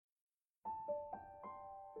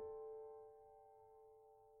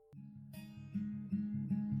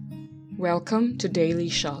Welcome to Daily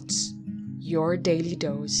Shots, your daily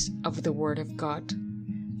dose of the Word of God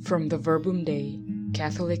from the Verbum Dei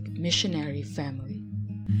Catholic Missionary Family.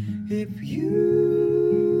 If you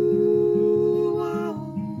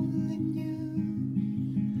only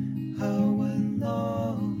knew how I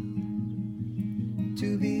long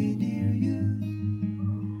to be near you.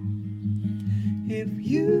 If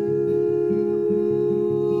you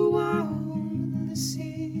only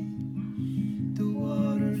see the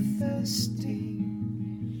water thirsty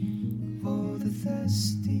for the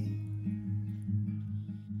thirsty.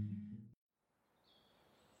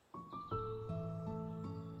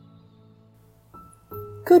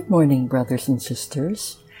 Good morning, brothers and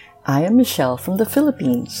sisters. I am Michelle from the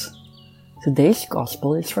Philippines. Today's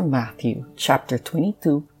Gospel is from Matthew chapter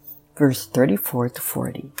 22, verse 34 to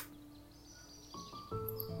 40.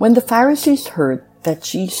 When the Pharisees heard that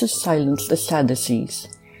Jesus silenced the Sadducees,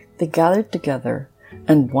 they gathered together,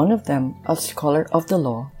 and one of them, a scholar of the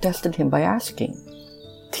law, tested him by asking,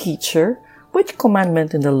 "Teacher, which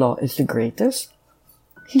commandment in the law is the greatest?"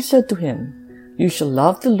 He said to him, "You shall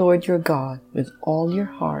love the Lord your God with all your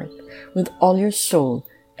heart, with all your soul,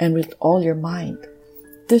 and with all your mind.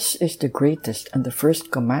 This is the greatest and the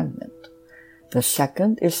first commandment. The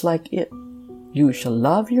second is like it. You shall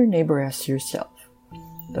love your neighbor as yourself.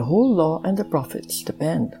 The whole law and the prophets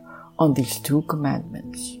depend on these two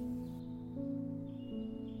commandments."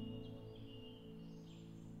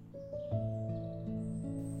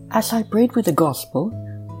 As I prayed with the Gospel,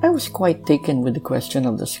 I was quite taken with the question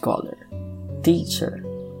of the scholar. "Teacher,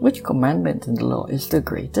 which commandment in the law is the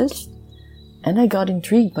greatest?" And I got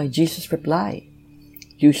intrigued by Jesus' reply.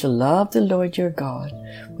 "You shall love the Lord your God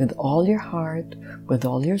with all your heart, with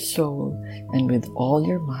all your soul, and with all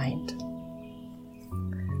your mind."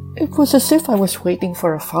 It was as if I was waiting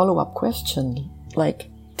for a follow-up question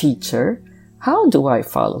like, "Teacher, how do I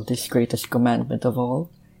follow this greatest commandment of all?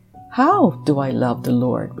 How do I love the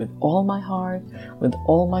Lord with all my heart, with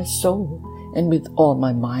all my soul, and with all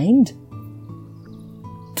my mind?"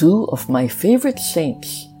 Two of my favorite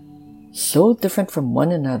saints, so different from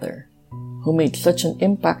one another, who made such an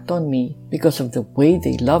impact on me because of the way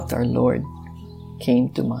they loved our Lord, came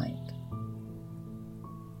to mind.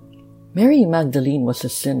 Mary Magdalene was a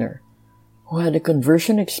sinner who had a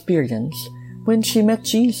conversion experience when she met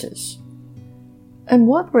Jesus. And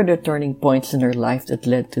what were the turning points in her life that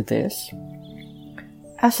led to this?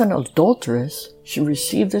 As an adulteress, she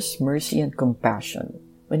received His mercy and compassion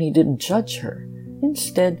when He didn't judge her.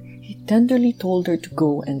 Instead, He tenderly told her to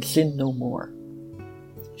go and sin no more.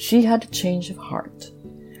 She had a change of heart.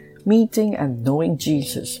 Meeting and knowing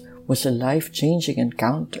Jesus was a life-changing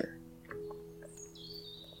encounter.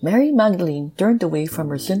 Mary Magdalene turned away from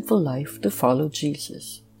her sinful life to follow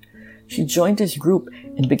Jesus. She joined His group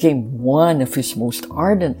and became one of His most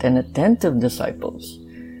ardent and attentive disciples.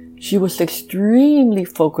 She was extremely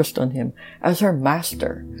focused on Him as her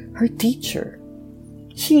master, her teacher.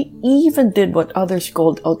 She even did what others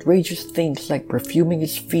called outrageous things like perfuming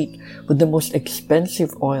His feet with the most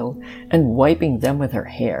expensive oil and wiping them with her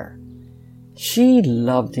hair. She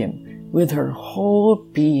loved Him with her whole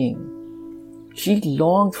being. She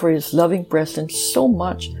longed for His loving presence so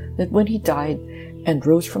much that when He died and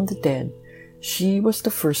rose from the dead, she was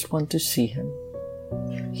the first one to see Him.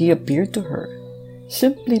 He appeared to her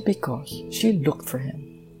simply because she looked for Him.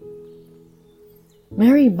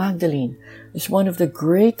 Mary Magdalene is one of the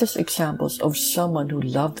greatest examples of someone who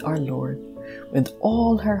loved our Lord with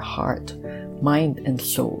all her heart, mind, and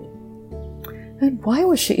soul. And why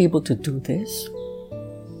was she able to do this?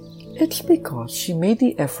 It's because she made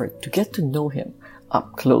the effort to get to know Him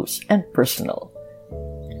up close and personal.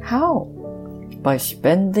 How? By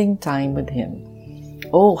spending time with Him.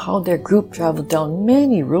 Oh, how their group traveled down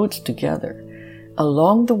many roads together.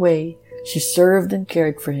 Along the way, she served and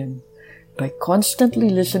cared for Him by constantly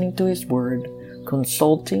listening to His word,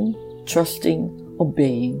 consulting, trusting,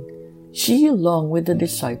 obeying. She, along with the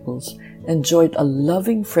disciples, enjoyed a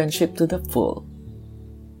loving friendship to the full.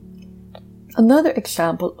 Another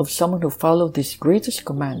example of someone who followed this greatest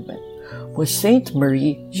commandment was Saint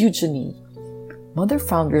Marie Eugenie, mother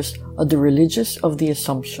foundress of the Religious of the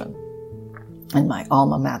Assumption, and my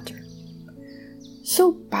alma mater.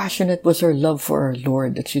 So passionate was her love for our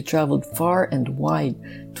Lord that she traveled far and wide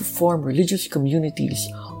to form religious communities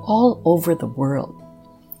all over the world.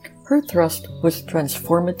 Her thrust was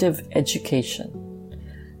transformative education.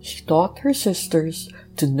 She taught her sisters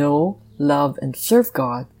to know, love, and serve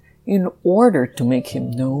God in order to make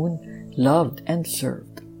Him known, loved, and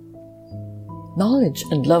served. Knowledge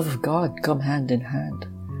and love of God come hand in hand.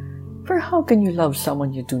 For how can you love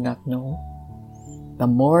someone you do not know? The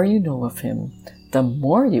more you know of Him, the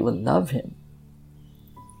more you will love Him.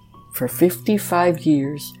 For 55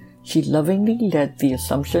 years, she lovingly led the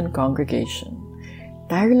Assumption congregation,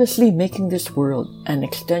 tirelessly making this world an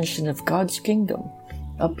extension of God's kingdom,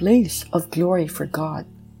 a place of glory for God.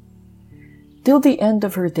 Till the end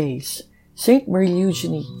of her days, Saint Marie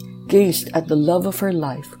Eugenie gazed at the love of her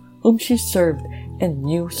life, whom she served and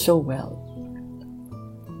knew so well.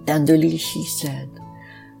 Tenderly she said,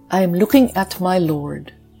 "I am looking at my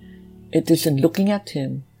Lord. It is in looking at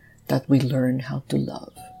Him that we learn how to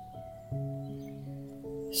love."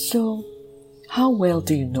 So, how well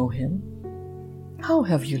do you know Him? How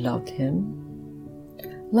have you loved Him?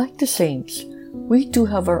 Like the saints, we too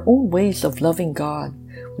have our own ways of loving God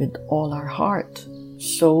with all our heart,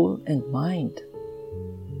 soul, and mind.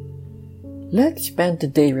 Let's spend the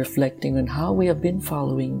day reflecting on how we have been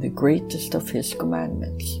following the greatest of His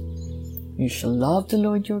commandments. You shall love the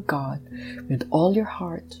Lord your God with all your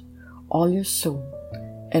heart, all your soul,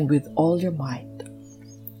 and with all your mind.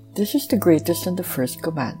 This is the greatest and the first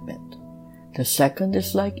commandment. The second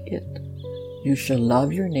is like it. You shall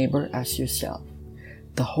love your neighbor as yourself.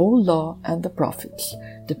 The whole law and the prophets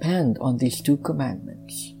depend on these two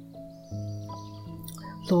commandments.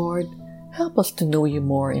 Lord, help us to know You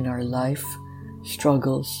more in our life,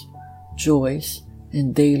 struggles, joys,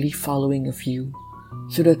 and daily following of You,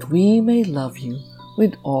 so that we may love You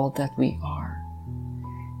with all that we are.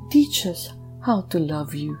 Teach us how to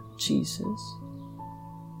love You, Jesus.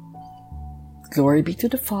 Glory be to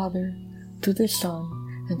the Father, to the Son,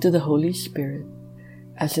 and to the Holy Spirit,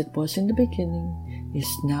 as it was in the beginning, is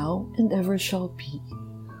now, and ever shall be,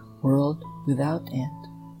 world without end.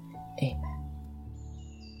 Amen.